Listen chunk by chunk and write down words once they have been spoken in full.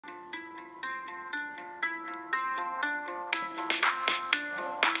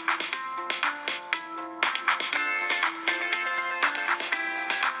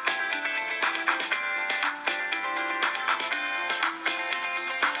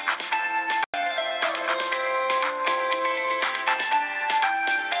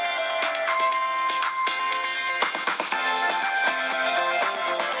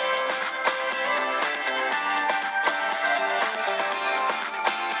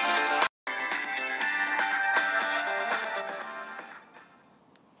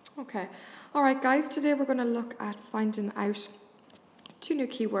Okay, all right guys, today we're going to look at finding out two new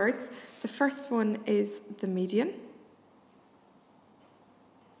keywords. The first one is the median,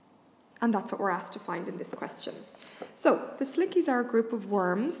 and that's what we're asked to find in this question. So, the slinkies are a group of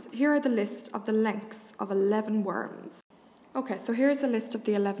worms. Here are the list of the lengths of 11 worms. Okay, so here's a list of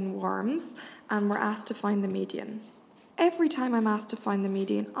the 11 worms, and we're asked to find the median. Every time I'm asked to find the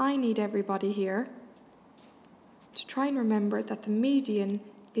median, I need everybody here to try and remember that the median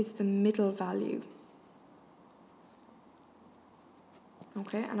is the middle value.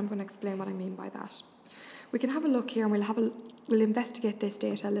 Okay, and I'm going to explain what I mean by that. We can have a look here and we'll investigate this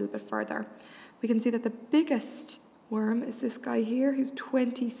data a little bit further. We can see that the biggest worm is this guy here, who's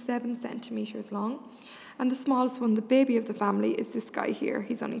 27 centimetres long. And the smallest one, the baby of the family, is this guy here.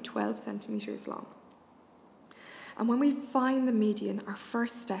 He's only 12 centimetres long. And when we find the median, our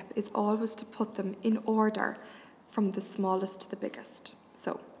first step is always to put them in order from the smallest to the biggest.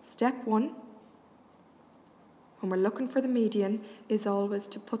 So, step one, when we're looking for the median, is always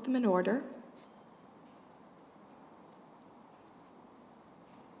to put them in order.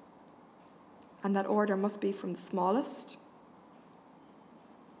 And that order must be from the smallest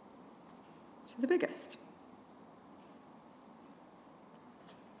to the biggest.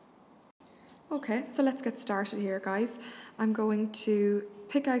 Okay, so let's get started here, guys. I'm going to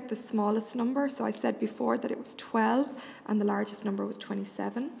pick out the smallest number. So I said before that it was 12 and the largest number was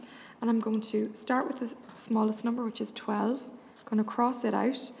 27. And I'm going to start with the smallest number, which is 12. I'm going to cross it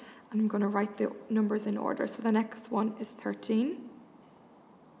out and I'm going to write the numbers in order. So the next one is 13.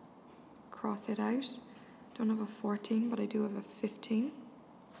 Cross it out. Don't have a 14, but I do have a 15.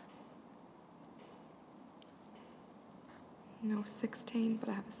 No 16, but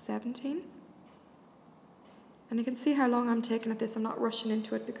I have a 17. And you can see how long I'm taking at this. I'm not rushing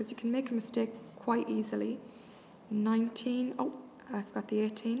into it because you can make a mistake quite easily. 19, oh, I've got the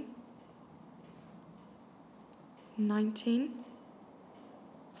 18. 19.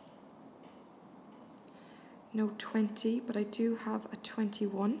 No 20, but I do have a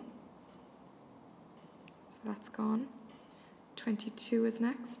 21. So that's gone. 22 is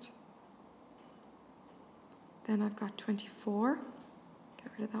next. Then I've got 24.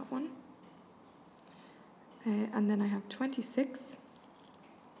 Get rid of that one. And then I have 26.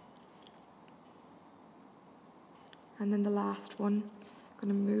 And then the last one, I'm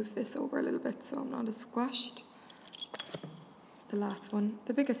going to move this over a little bit so I'm not as squashed. The last one,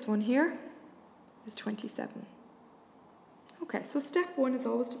 the biggest one here, is 27. Okay, so step one is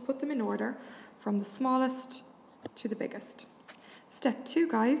always to put them in order from the smallest to the biggest. Step two,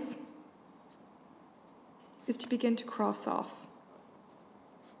 guys, is to begin to cross off.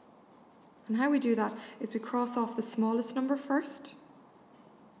 And how we do that is we cross off the smallest number first,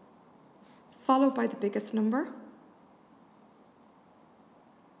 followed by the biggest number,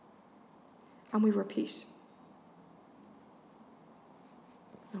 and we repeat.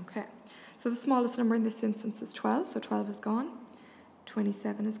 Okay, so the smallest number in this instance is 12, so 12 is gone,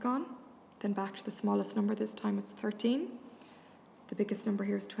 27 is gone, then back to the smallest number, this time it's 13, the biggest number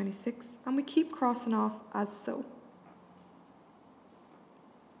here is 26, and we keep crossing off as so.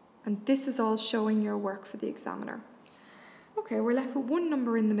 And this is all showing your work for the examiner. Okay, we're left with one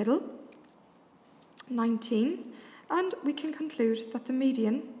number in the middle, 19, and we can conclude that the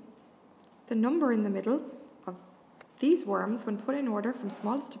median, the number in the middle of these worms, when put in order from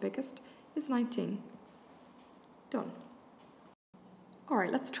smallest to biggest, is 19. Done. All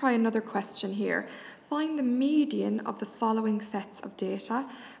right, let's try another question here. Find the median of the following sets of data,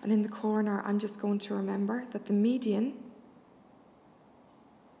 and in the corner I'm just going to remember that the median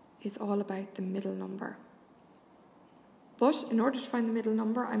is all about the middle number. But in order to find the middle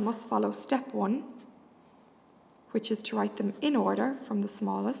number, I must follow step one, which is to write them in order from the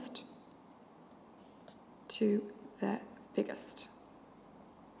smallest to the biggest.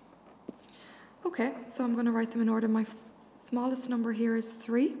 Okay, so I'm going to write them in order. My smallest number here is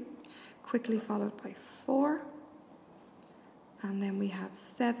 3, quickly followed by 4, and then we have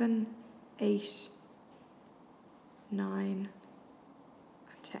 7, 8, 9,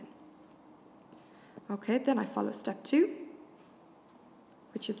 10. Okay, then I follow step 2,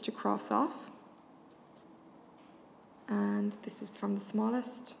 which is to cross off. And this is from the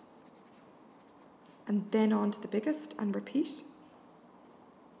smallest. And then on to the biggest and repeat.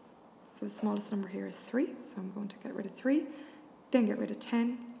 So the smallest number here is 3, so I'm going to get rid of 3, then get rid of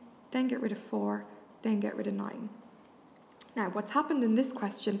 10, then get rid of 4, then get rid of 9. Now, what's happened in this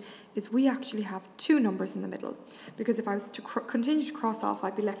question is we actually have 2 numbers in the middle, because if I was to continue to cross off,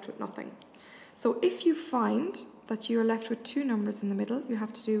 I'd be left with nothing. So if you find that you're left with 2 numbers in the middle, you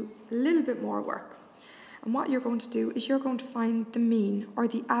have to do a little bit more work. And what you're going to do is you're going to find the mean or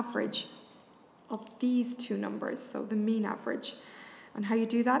the average of these two numbers, so the mean average. And how you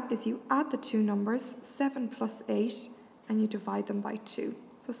do that is you add the two numbers, 7 plus 8, and you divide them by 2.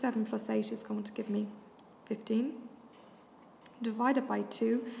 So 7 plus 8 is going to give me 15. Divided by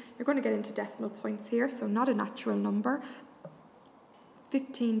 2, you're going to get into decimal points here, so not a natural number.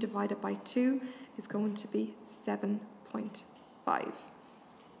 15 divided by 2 is going to be 7.5.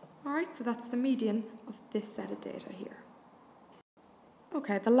 Alright, so that's the median of this set of data here.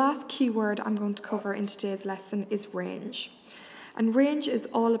 Okay, the last keyword I'm going to cover in today's lesson is range. And range is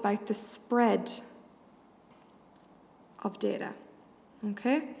all about the spread of data.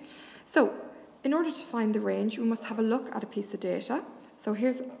 Okay, so in order to find the range, we must have a look at a piece of data. So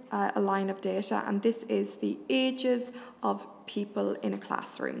here's a line of data, and this is the ages of people in a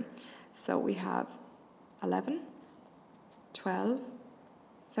classroom. So we have 11, 12,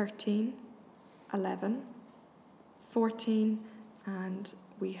 13, 11, 14, and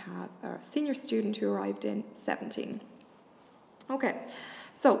we have a senior student who arrived in 17. Okay,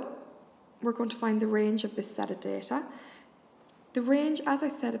 so we're going to find the range of this set of data. The range, as I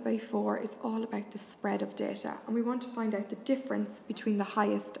said before, is all about the spread of data, and we want to find out the difference between the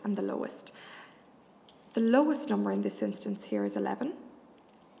highest and the lowest. The lowest number in this instance here is 11,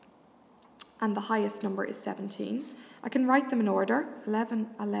 and the highest number is 17. I can write them in order: 11,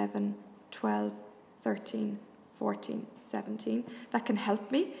 11, 12, 13, 14, 17. That can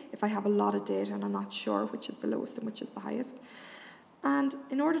help me if I have a lot of data and I'm not sure which is the lowest and which is the highest. And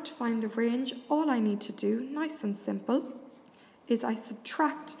in order to find the range, all I need to do, nice and simple, is I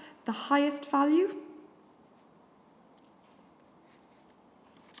subtract the highest value.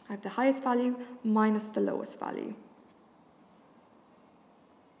 I have the highest value minus the lowest value.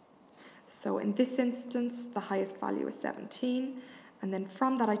 So in this instance, the highest value is 17, and then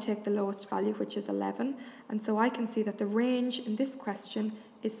from that I take the lowest value, which is 11, and so I can see that the range in this question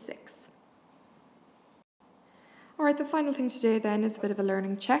is 6. Alright, the final thing today then is a bit of a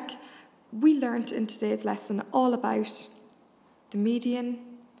learning check. We learnt in today's lesson all about the median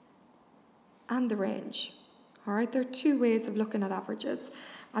and the range. Alright, there are two ways of looking at averages.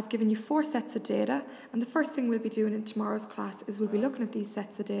 I've given you 4 sets of data, and the first thing we'll be doing in tomorrow's class is we'll be looking at these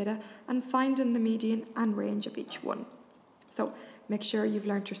sets of data and finding the median and range of each one. So make sure you've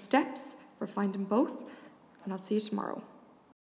learnt your steps for finding both, and I'll see you tomorrow.